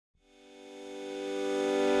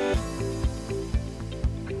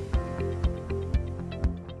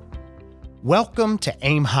Welcome to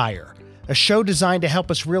Aim Higher, a show designed to help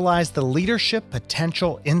us realize the leadership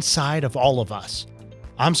potential inside of all of us.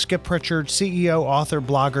 I'm Skip Pritchard, CEO, author,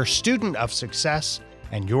 blogger, student of success,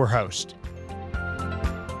 and your host.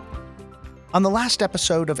 On the last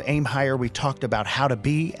episode of Aim Higher, we talked about how to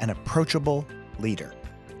be an approachable leader,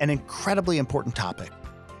 an incredibly important topic.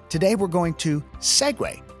 Today, we're going to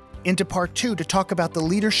segue into part 2 to talk about the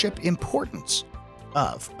leadership importance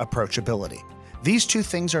of approachability. These two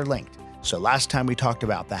things are linked. So last time we talked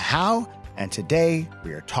about the how, and today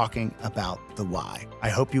we are talking about the why. I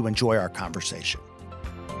hope you enjoy our conversation.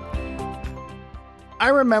 I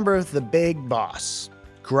remember the big boss,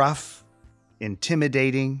 gruff,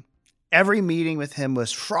 intimidating. Every meeting with him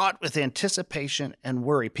was fraught with anticipation and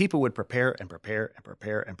worry. People would prepare and prepare and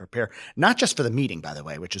prepare and prepare, not just for the meeting, by the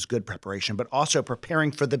way, which is good preparation, but also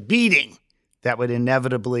preparing for the beating that would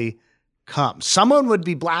inevitably come. Someone would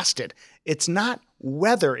be blasted. It's not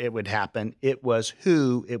whether it would happen, it was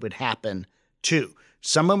who it would happen to.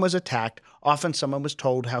 Someone was attacked. Often someone was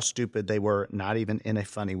told how stupid they were, not even in a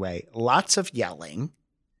funny way. Lots of yelling.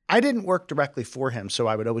 I didn't work directly for him, so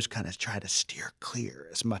I would always kind of try to steer clear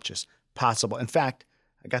as much as possible. In fact,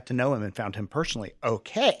 I got to know him and found him personally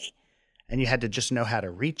okay. And you had to just know how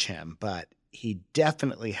to reach him. But he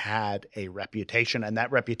definitely had a reputation, and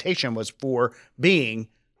that reputation was for being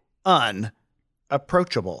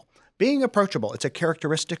unapproachable. Being approachable, it's a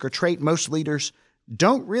characteristic or trait most leaders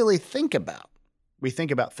don't really think about. We think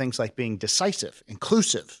about things like being decisive,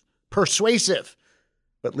 inclusive, persuasive,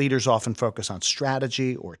 but leaders often focus on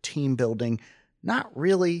strategy or team building, not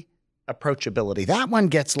really approachability. That one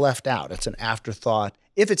gets left out. It's an afterthought,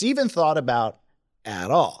 if it's even thought about at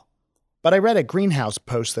all. But I read a Greenhouse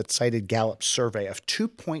post that cited Gallup's survey of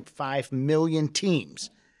 2.5 million teams,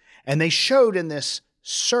 and they showed in this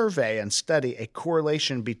survey and study a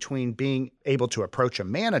correlation between being able to approach a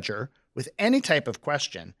manager with any type of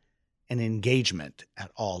question and engagement at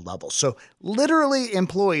all levels. So literally,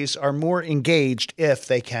 employees are more engaged if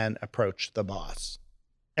they can approach the boss.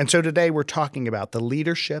 And so today we're talking about the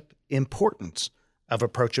leadership importance of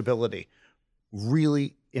approachability.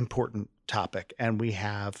 Really important topic. And we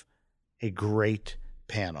have a great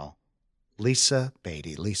panel. Lisa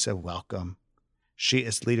Beatty. Lisa, welcome. She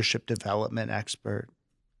is leadership development expert,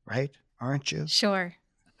 right? Aren't you? Sure.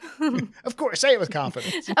 Of course. Say it with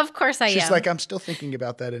confidence. Of course I am. She's like, I'm still thinking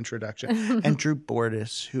about that introduction. And Drew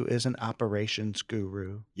Bordis, who is an operations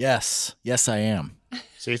guru. Yes, I am.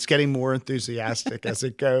 See, it's getting more enthusiastic as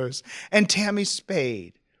it goes. And Tammy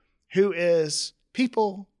Spade, who is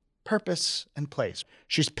people, purpose, and place.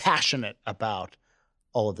 She's passionate about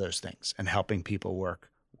all of those things and helping people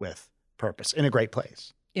work with purpose in a great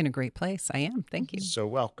place. In a great place. I am. Thank you. So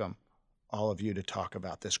welcome all of you to talk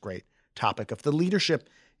about this great topic of the leadership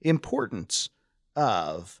importance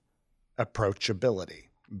of approachability.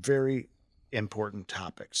 Very important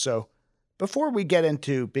topic. So before we get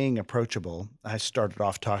into being approachable, I started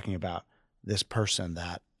off talking about this person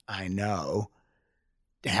that I know.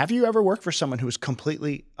 Have you ever worked for someone who was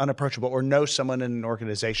completely unapproachable, or know someone in an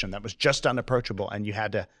organization that was just unapproachable and you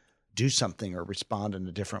had to do something or respond in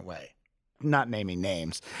a different way? Not naming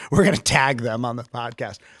names. We're going to tag them on the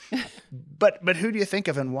podcast. But who do you think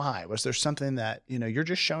of and why? Was there something that, you're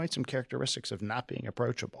just showing some characteristics of not being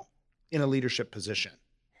approachable in a leadership position?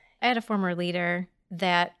 I had a former leader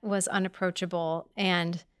that was unapproachable.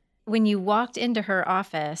 And when you walked into her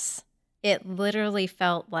office, it literally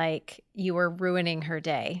felt like you were ruining her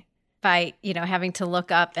day by, having to look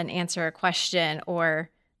up and answer a question or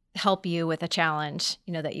help you with a challenge,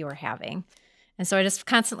 that you were having. And so I just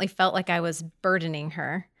constantly felt like I was burdening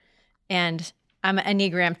her. And I'm an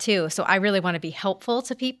Enneagram 2, so I really want to be helpful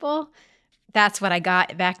to people. That's what I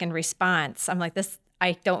got back in response. I'm like,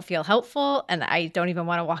 I don't feel helpful, and I don't even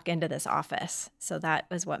want to walk into this office. So that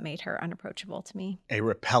was what made her unapproachable to me. A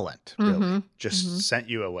repellent, really. Just sent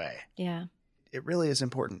you away. Yeah. It really is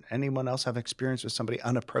important. Anyone else have experience with somebody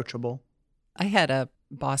unapproachable? I had a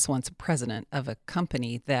boss once, a president of a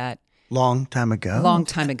company that Long time ago.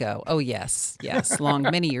 Oh, yes.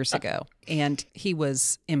 Many years ago. And he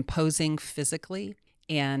was imposing physically,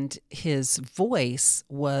 and his voice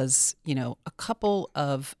was, a couple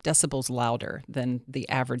of decibels louder than the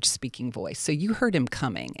average speaking voice. So you heard him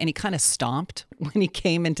coming, and he kind of stomped when he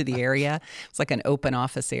came into the area. It's like an open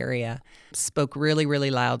office area. Spoke really,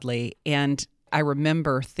 really loudly. And I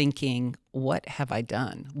remember thinking, what have I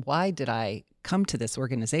done? Why did I come to this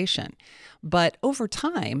organization? But over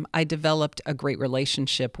time, I developed a great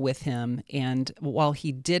relationship with him. And while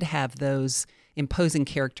he did have those imposing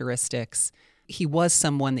characteristics, he was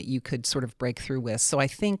someone that you could sort of break through with. So I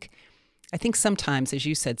think sometimes, as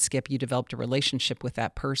you said, Skip, you developed a relationship with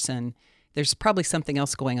that person there's probably something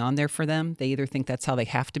else going on there for them. They either think that's how they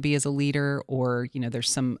have to be as a leader, or, there's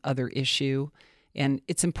some other issue. And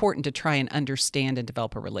it's important to try and understand and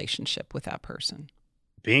develop a relationship with that person.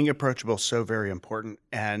 Being approachable is so very important,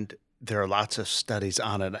 and there are lots of studies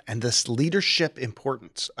on it. And this leadership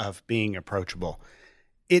importance of being approachable,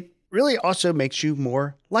 it really also makes you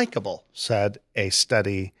more likable, said a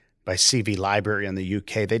study by CV Library in the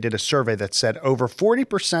UK. They did a survey that said over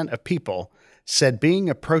 40% of people said being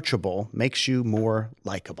approachable makes you more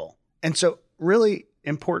likable. And so really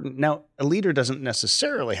important. Now, a leader doesn't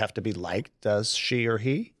necessarily have to be liked, does she or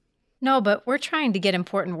he? No, but we're trying to get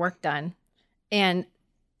important work done. And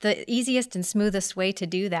the easiest and smoothest way to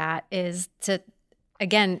do that is to,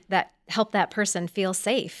 again, help that person feel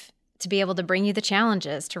safe, to be able to bring you the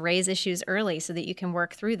challenges, to raise issues early so that you can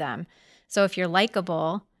work through them. So if you're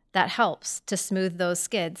likable, that helps to smooth those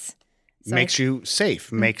skids. So makes you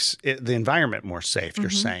safe, makes the environment more safe, you're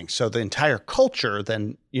saying. So the entire culture,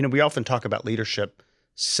 then, we often talk about leadership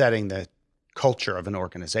setting the culture of an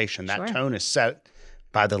organization. That tone is set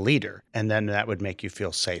by the leader, and then that would make you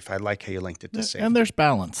feel safe. I like how you linked it to safety. And there's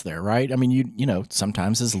balance there, right? I mean, you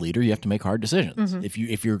sometimes as a leader, you have to make hard decisions. If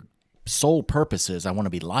your sole purpose is I want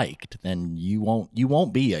to be liked, then you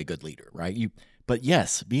won't be a good leader, right? But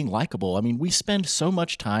yes, being likable. I mean, we spend so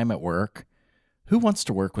much time at work. Who wants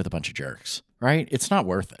to work with a bunch of jerks, right? It's not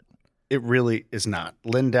worth it. It really is not.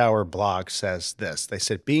 Lindauer blog says this. They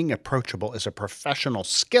said, being approachable is a professional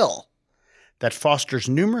skill that fosters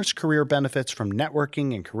numerous career benefits, from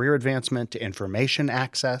networking and career advancement to information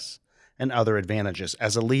access and other advantages.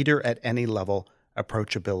 As a leader at any level,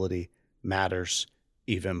 approachability matters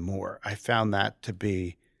even more. I found that to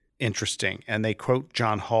be interesting. And they quote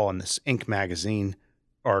John Hall in this Inc. magazine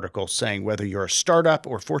article saying, whether you're a startup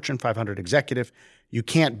or Fortune 500 executive, you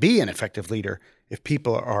can't be an effective leader if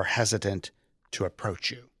people are hesitant to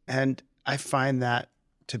approach you. And I find that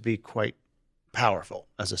to be quite powerful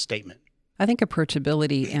as a statement. I think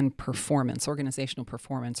approachability and performance, organizational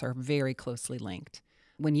performance, are very closely linked.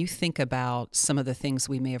 When you think about some of the things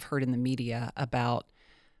we may have heard in the media about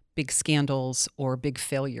big scandals or big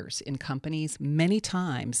failures in companies, many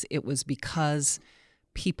times it was because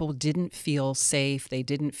people didn't feel safe. They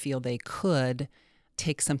didn't feel they could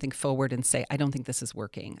take something forward and say, I don't think this is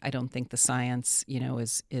working. I don't think the science,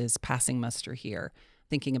 is passing muster here.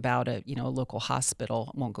 Thinking about a local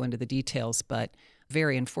hospital, I won't go into the details, but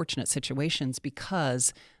very unfortunate situations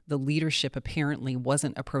because the leadership apparently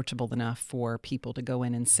wasn't approachable enough for people to go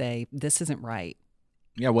in and say, this isn't right.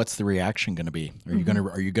 Yeah, what's the reaction going to be? Are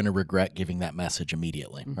you going to regret giving that message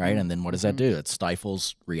immediately, right? And then what does that do? It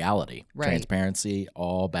stifles reality, transparency,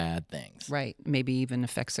 all bad things. Right. Maybe even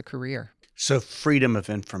affects a career. So freedom of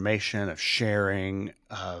information, of sharing,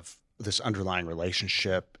 of this underlying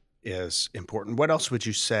relationship is important. What else would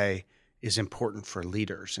you say is important for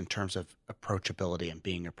leaders in terms of approachability and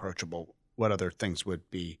being approachable? What other things would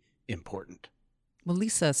be important? Well,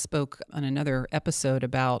 Lisa spoke on another episode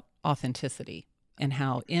about authenticity and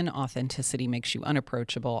how inauthenticity makes you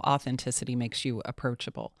unapproachable. Authenticity makes you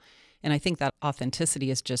approachable. And I think that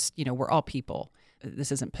authenticity is just, we're all people.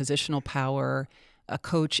 This isn't positional power. A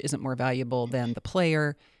coach isn't more valuable than the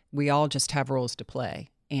player. We all just have roles to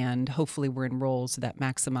play. And hopefully we're in roles that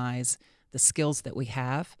maximize the skills that we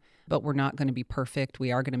have, but we're not going to be perfect.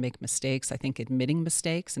 We are going to make mistakes. I think admitting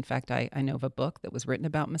mistakes. In fact, I know of a book that was written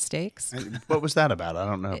about mistakes. What was that about? I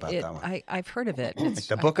don't know about that one. I've heard of it. Like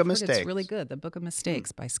the Book of Mistakes. It's really good. The Book of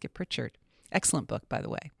Mistakes by Skip Pritchard. Excellent book, by the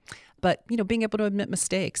way. But, being able to admit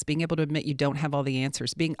mistakes, being able to admit you don't have all the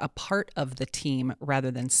answers, being a part of the team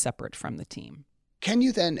rather than separate from the team. Can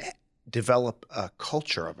you then develop a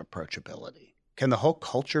culture of approachability? Can the whole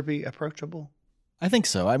culture be approachable? I think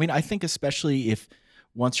so. I mean, I think especially if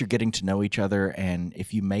once you're getting to know each other and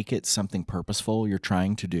if you make it something purposeful you're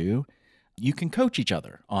trying to do, you can coach each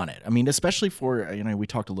other on it. I mean, especially for, we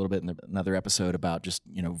talked a little bit in another episode about just,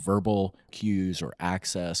 verbal cues or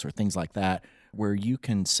access or things like that, where you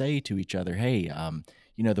can say to each other, hey,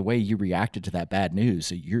 the way you reacted to that bad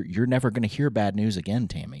news, you're never going to hear bad news again,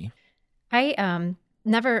 Tammy. I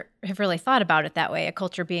never have really thought about it that way, a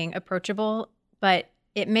culture being approachable, but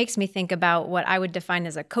it makes me think about what I would define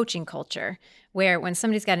as a coaching culture, where when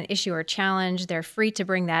somebody's got an issue or challenge, they're free to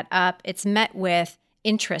bring that up. It's met with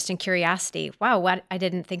interest and curiosity. Wow, what? I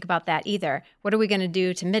didn't think about that either. What are we going to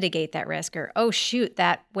do to mitigate that risk? Or, oh, shoot,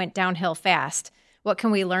 that went downhill fast. What can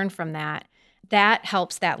we learn from that? That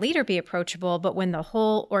helps that leader be approachable. But when the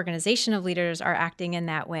whole organization of leaders are acting in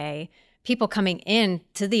that way, people coming in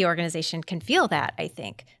to the organization can feel that, I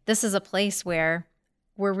think. This is a place where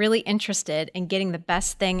we're really interested in getting the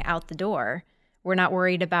best thing out the door. We're not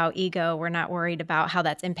worried about ego. We're not worried about how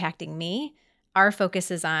that's impacting me. Our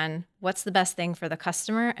focus is on what's the best thing for the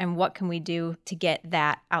customer and what can we do to get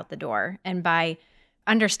that out the door. And by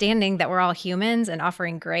understanding that we're all humans and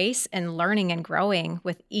offering grace and learning and growing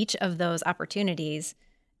with each of those opportunities,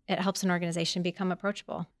 it helps an organization become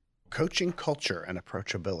approachable. Coaching culture and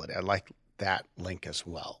approachability. I like that link as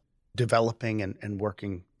well. Developing and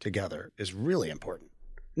working together is really important.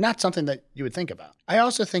 Not something that you would think about. I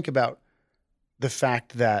also think about the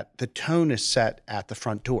fact that the tone is set at the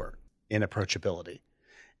front door in approachability.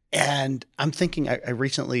 And I'm thinking, I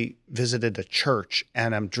recently visited a church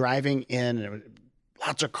and I'm driving in and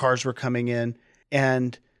lots of cars were coming in.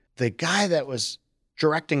 And the guy that was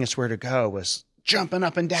directing us where to go was jumping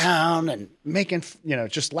up and down and making,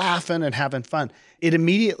 just laughing and having fun. It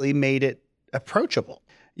immediately made it approachable.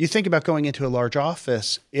 You think about going into a large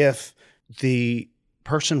office, if the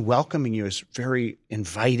person welcoming you is very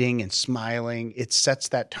inviting and smiling, it sets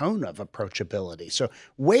that tone of approachability. So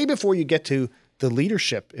way before you get to the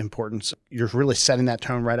leadership importance, you're really setting that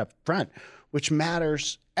tone right up front, which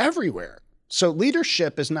matters everywhere. So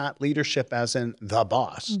leadership is not leadership as in the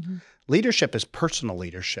boss. Mm-hmm. Leadership is personal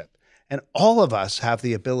leadership. And all of us have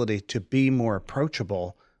the ability to be more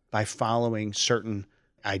approachable by following certain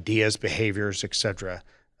ideas, behaviors, et cetera,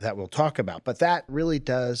 that we'll talk about. But that really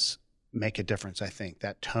does make a difference, I think.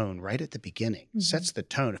 That tone right at the beginning sets the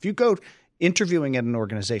tone. If you go interviewing at an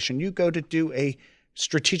organization, you go to do a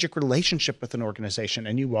strategic relationship with an organization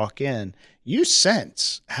and you walk in, you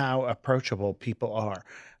sense how approachable people are.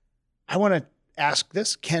 I want to ask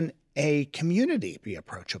this, can a community be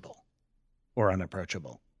approachable or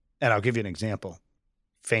unapproachable? And I'll give you an example,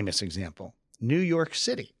 famous example, New York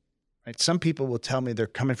City. Right? Some people will tell me they're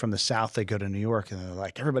coming from the South, they go to New York and they're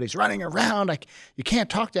like, everybody's running around, like you can't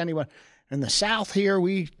talk to anyone. In the South here,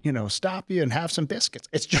 we, stop you and have some biscuits.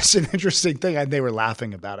 It's just an interesting thing. And they were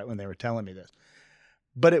laughing about it when they were telling me this.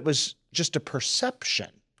 But it was just a perception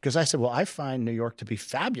because I said, well, I find New York to be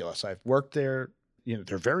fabulous. I've worked there.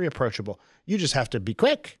 They're very approachable. You just have to be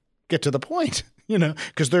quick, get to the point,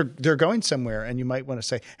 because they're going somewhere and you might want to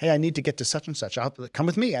say, hey, I need to get to such and such. I'll come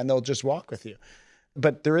with me and they'll just walk with you.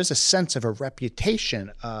 But there is a sense of a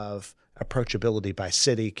reputation of approachability by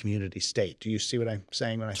city, community, state. Do you see what I'm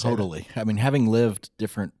saying when I say that? Totally. I mean, having lived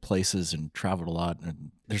different places and traveled a lot,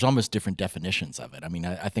 there's almost different definitions of it. I mean,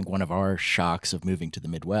 I think one of our shocks of moving to the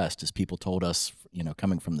Midwest is people told us,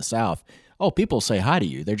 coming from the South, oh, people say hi to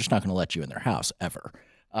you. They're just not going to let you in their house ever.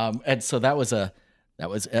 And so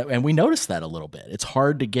and we noticed that a little bit. It's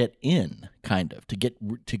hard to get in, kind of, to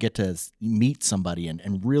get to meet somebody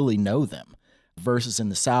and really know them. Versus in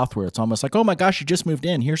the South where it's almost like, oh my gosh, you just moved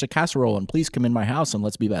in. Here's a casserole and please come in my house and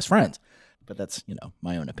let's be best friends. But that's,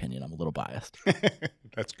 my own opinion. I'm a little biased.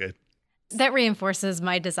 That's good. That reinforces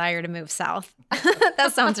my desire to move south.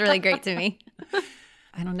 That sounds really great to me.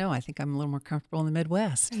 I don't know. I think I'm a little more comfortable in the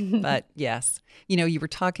Midwest. But yes, you were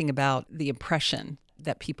talking about the impression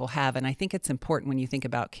that people have. And I think it's important when you think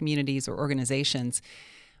about communities or organizations,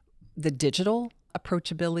 the digital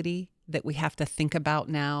approachability that we have to think about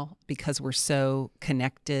now because we're so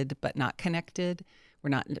connected but not connected. We're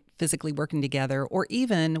not physically working together, or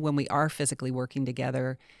even when we are physically working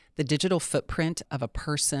together, the digital footprint of a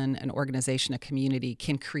person, an organization, a community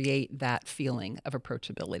can create that feeling of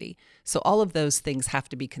approachability. So all of those things have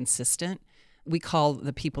to be consistent. We call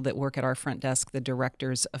the people that work at our front desk the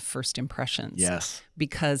directors of first impressions. Yes.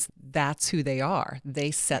 Because that's who they are.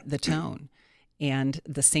 They set the tone. And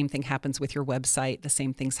the same thing happens with your website. The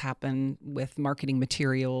same things happen with marketing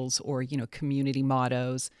materials or, community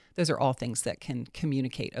mottos. Those are all things that can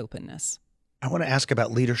communicate openness. I want to ask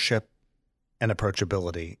about leadership and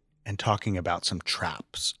approachability and talking about some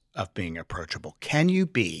traps of being approachable. Can you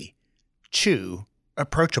be too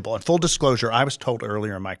approachable? And full disclosure, I was told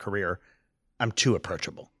earlier in my career, I'm too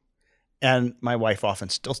approachable. And my wife often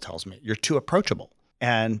still tells me, you're too approachable.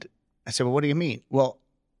 And I said, well, what do you mean? Well,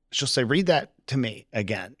 she'll say, read that to me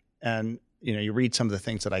again. And, you read some of the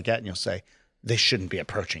things that I get and you'll say, they shouldn't be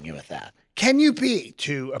approaching you with that. Can you be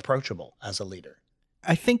too approachable as a leader?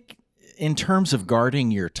 I think in terms of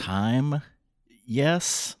guarding your time,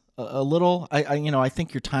 yes, a little. I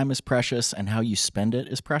think your time is precious and how you spend it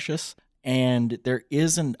is precious. And there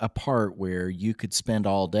isn't a part where you could spend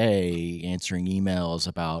all day answering emails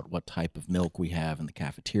about what type of milk we have in the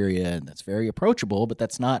cafeteria. And that's very approachable, but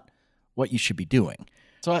that's not what you should be doing.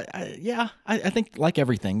 So, I think like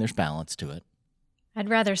everything, there's balance to it. I'd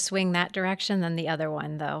rather swing that direction than the other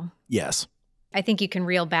one, though. Yes. I think you can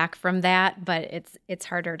reel back from that, but it's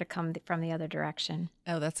harder to come from the other direction.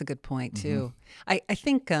 Oh, that's a good point, too. I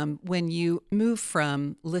think when you move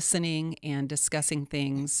from listening and discussing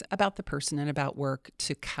things about the person and about work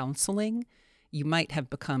to counseling, you might have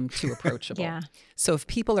become too approachable. Yeah. So if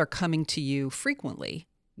people are coming to you frequently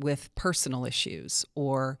with personal issues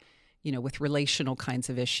or, with relational kinds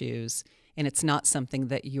of issues, and it's not something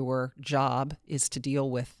that your job is to deal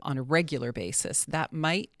with on a regular basis, that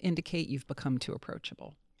might indicate you've become too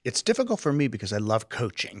approachable. It's difficult for me because I love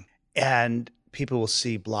coaching, and people will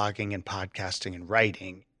see blogging and podcasting and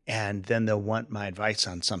writing, and then they'll want my advice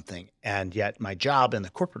on something. And yet my job in the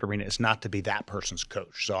corporate arena is not to be that person's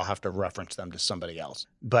coach. So I'll have to reference them to somebody else.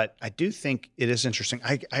 But I do think it is interesting.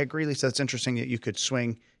 I agree, Lisa, it's interesting that you could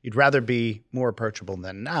swing. You'd rather be more approachable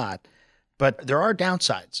than not. But there are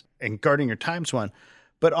downsides, and guarding your time's one.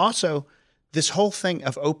 But also this whole thing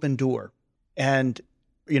of open door. And,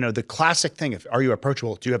 the classic thing of, are you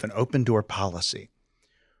approachable? Do you have an open door policy?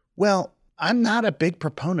 Well, I'm not a big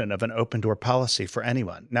proponent of an open door policy for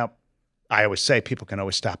anyone. Now, I always say people can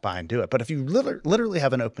always stop by and do it. But if you literally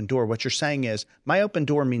have an open door, what you're saying is, my open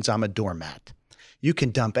door means I'm a doormat. You can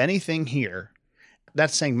dump anything here.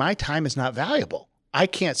 That's saying my time is not valuable. I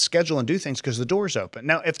can't schedule and do things because the door's open.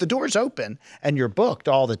 Now, if the door's open and you're booked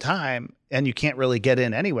all the time and you can't really get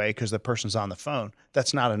in anyway because the person's on the phone,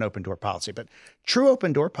 that's not an open door policy. But true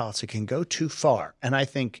open door policy can go too far, and I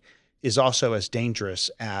think is also as dangerous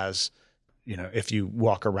as, if you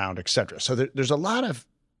walk around, et cetera. So there's a lot of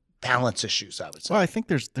balance issues, I would say. Well, I think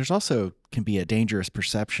there's also can be a dangerous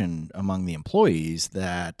perception among the employees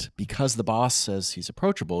that because the boss says he's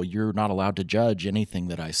approachable, you're not allowed to judge anything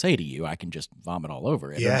that I say to you. I can just vomit all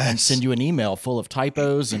over it and send you an email full of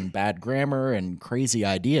typos and bad grammar and crazy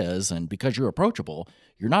ideas. And because you're approachable,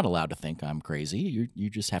 you're not allowed to think I'm crazy. You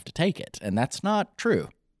just have to take it. And that's not true.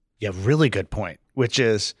 Yeah, really good point, which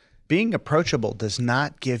is being approachable does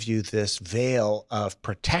not give you this veil of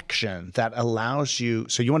protection that allows you,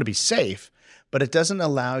 so you want to be safe, but it doesn't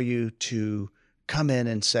allow you to come in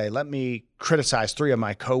and say, let me criticize 3 of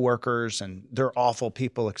my coworkers and they're awful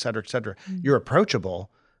people, et cetera, et cetera. Mm-hmm. You're approachable,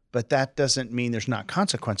 but that doesn't mean there's not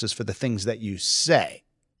consequences for the things that you say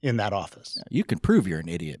in that office. You can prove you're an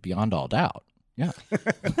idiot beyond all doubt. Yeah.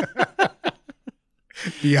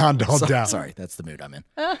 Beyond all doubt. Sorry, that's the mood I'm in.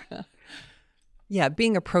 Yeah,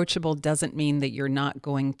 being approachable doesn't mean that you're not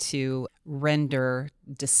going to render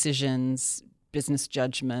decisions, business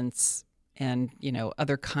judgments, and,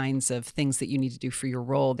 other kinds of things that you need to do for your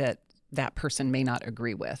role that person may not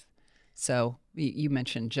agree with. So you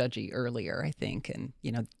mentioned judgy earlier, I think, and,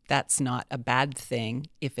 that's not a bad thing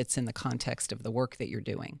if it's in the context of the work that you're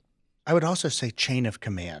doing. I would also say chain of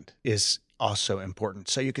command is also important.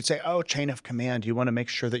 So you could say, chain of command, you want to make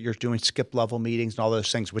sure that you're doing skip level meetings and all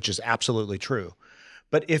those things, which is absolutely true.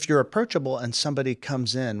 But if you're approachable and somebody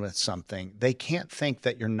comes in with something, they can't think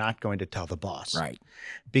that you're not going to tell the boss. Right.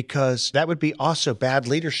 Because that would be also bad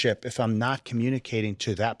leadership if I'm not communicating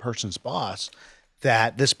to that person's boss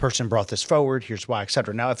that this person brought this forward, here's why, et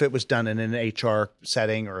cetera. Now, if it was done in an HR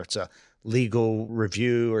setting or it's a legal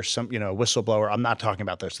review or some, whistleblower, I'm not talking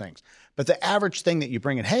about those things. But the average thing that you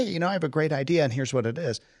bring in, hey, I have a great idea and here's what it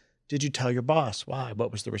is. Did you tell your boss? Why?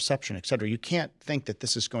 What was the reception, et cetera? You can't think that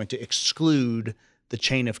this is going to exclude the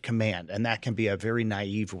chain of command. And that can be a very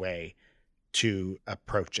naive way to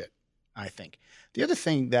approach it, I think. The other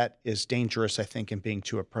thing that is dangerous, I think, in being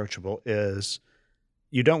too approachable is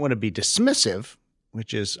you don't want to be dismissive,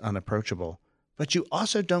 which is unapproachable, but you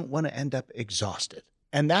also don't want to end up exhausted.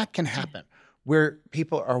 And that can happen where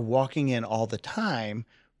people are walking in all the time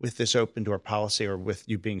with this open door policy or with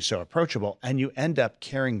you being so approachable, and you end up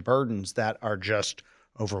carrying burdens that are just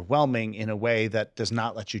overwhelming in a way that does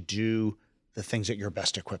not let you do the things that you're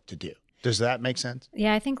best equipped to do. Does that make sense?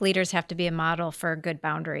 Yeah, I think leaders have to be a model for good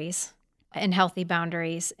boundaries and healthy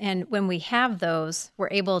boundaries. And when we have those, we're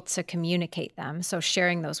able to communicate them. So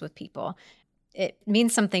sharing those with people. It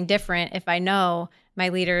means something different if I know my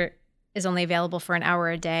leader is only available for an hour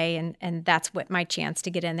a day and that's what my chance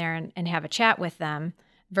to get in there and have a chat with them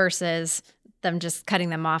versus them just cutting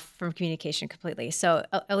them off from communication completely. So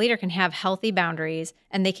a leader can have healthy boundaries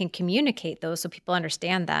and they can communicate those so people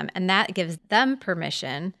understand them. And that gives them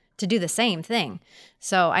permission to do the same thing.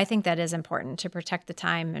 So I think that is important to protect the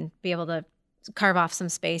time and be able to carve off some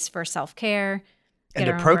space for self-care. And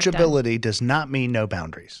approachability does not mean no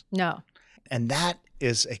boundaries. No. And that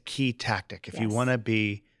is a key tactic. If you want to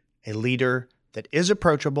be a leader that is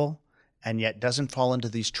approachable and yet doesn't fall into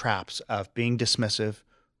these traps of being dismissive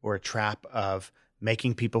or a trap of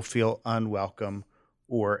making people feel unwelcome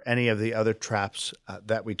or any of the other traps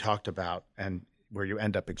that we talked about and where you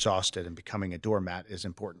end up exhausted and becoming a doormat is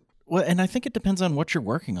important. Well, and I think it depends on what you're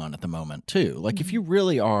working on at the moment, too. Like, if you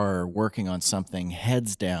really are working on something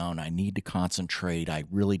heads down, I need to concentrate, I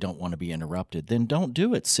really don't want to be interrupted, then don't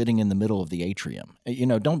do it sitting in the middle of the atrium.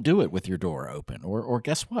 Don't do it with your door open. Or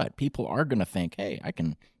guess what? People are going to think, hey, I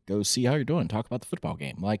can go see how you're doing, talk about the football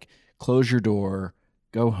game. Like, close your door,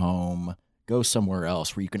 go home, go somewhere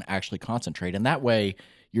else where you can actually concentrate. And that way,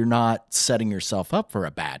 you're not setting yourself up for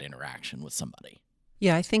a bad interaction with somebody.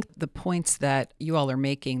 Yeah, I think the points that you all are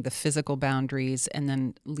making, the physical boundaries, and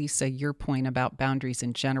then Lisa, your point about boundaries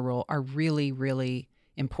in general are really, really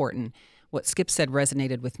important. What Skip said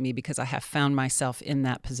resonated with me because I have found myself in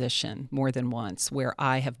that position more than once where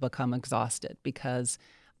I have become exhausted because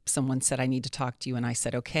someone said, I need to talk to you. And I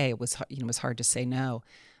said, okay, it was hard to say no.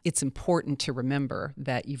 It's important to remember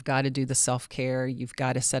that you've got to do the self-care. You've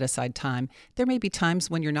got to set aside time. There may be times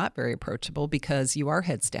when you're not very approachable because you are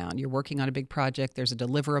heads down. You're working on a big project. There's a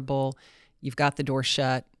deliverable. You've got the door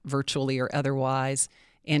shut virtually or otherwise,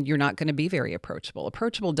 and you're not going to be very approachable.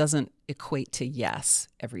 Approachable doesn't equate to yes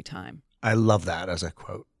every time. I love that as a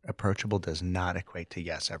quote. Approachable does not equate to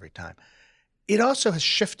yes every time. It also has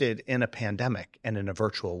shifted in a pandemic and in a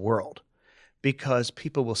virtual world because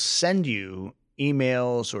people will send you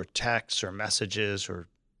emails or texts or messages or,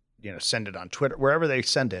 send it on Twitter, wherever they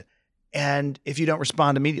send it. And if you don't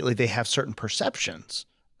respond immediately, they have certain perceptions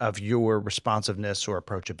of your responsiveness or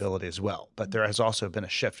approachability as well. But there has also been a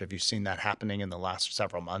shift. Have you seen that happening in the last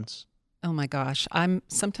several months? Oh my gosh. I'm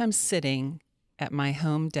sometimes sitting at my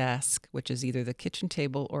home desk, which is either the kitchen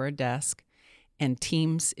table or a desk, and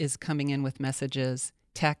Teams is coming in with messages,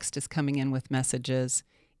 text is coming in with messages,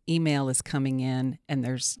 email is coming in, and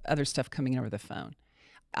there's other stuff coming in over the phone.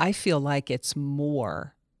 I feel like it's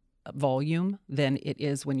more volume than it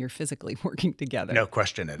is when you're physically working together. No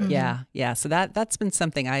question it is. Yeah. So that's been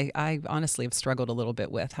something I honestly have struggled a little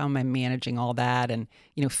bit with. How am I managing all that and,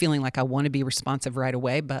 feeling like I want to be responsive right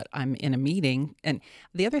away, but I'm in a meeting. And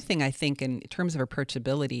the other thing I think in terms of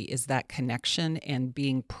approachability is that connection and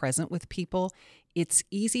being present with people. It's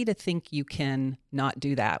easy to think you can not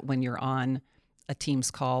do that when you're on a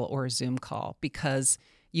Teams call or a Zoom call because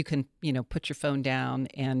you can, put your phone down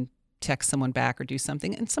and text someone back or do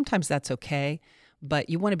something. And sometimes that's okay, but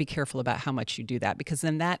you want to be careful about how much you do that because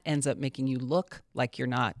then that ends up making you look like you're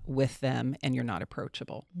not with them and you're not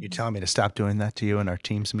approachable. You telling me to stop doing that to you in our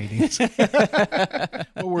Teams meetings? Well,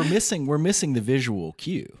 we're missing the visual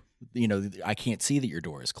cue. I can't see that your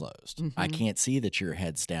door is closed. Mm-hmm. I can't see that your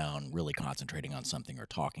head's down really concentrating on something or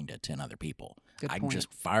talking to 10 other people. I can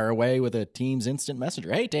just fire away with a Teams instant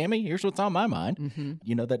messenger. Hey, Tammy, here's what's on my mind.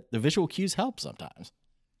 Mm-hmm. That the visual cues help sometimes.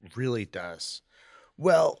 Really does.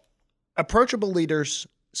 Well, approachable leaders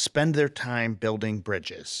spend their time building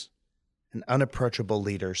bridges, and unapproachable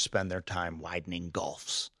leaders spend their time widening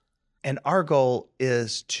gulfs. And our goal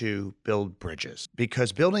is to build bridges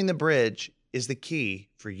because building the bridge is the key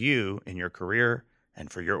for you in your career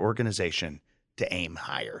and for your organization to aim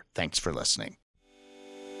higher. Thanks for listening.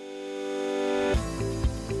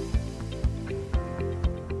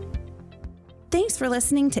 Thanks for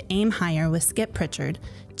listening to Aim Higher with Skip Pritchard.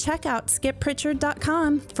 Check out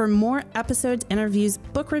skippritchard.com for more episodes, interviews,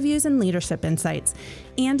 book reviews, and leadership insights.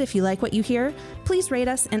 And if you like what you hear, please rate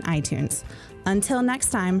us in iTunes. Until next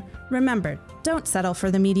time, remember, don't settle for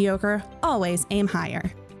the mediocre, always aim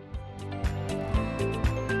higher.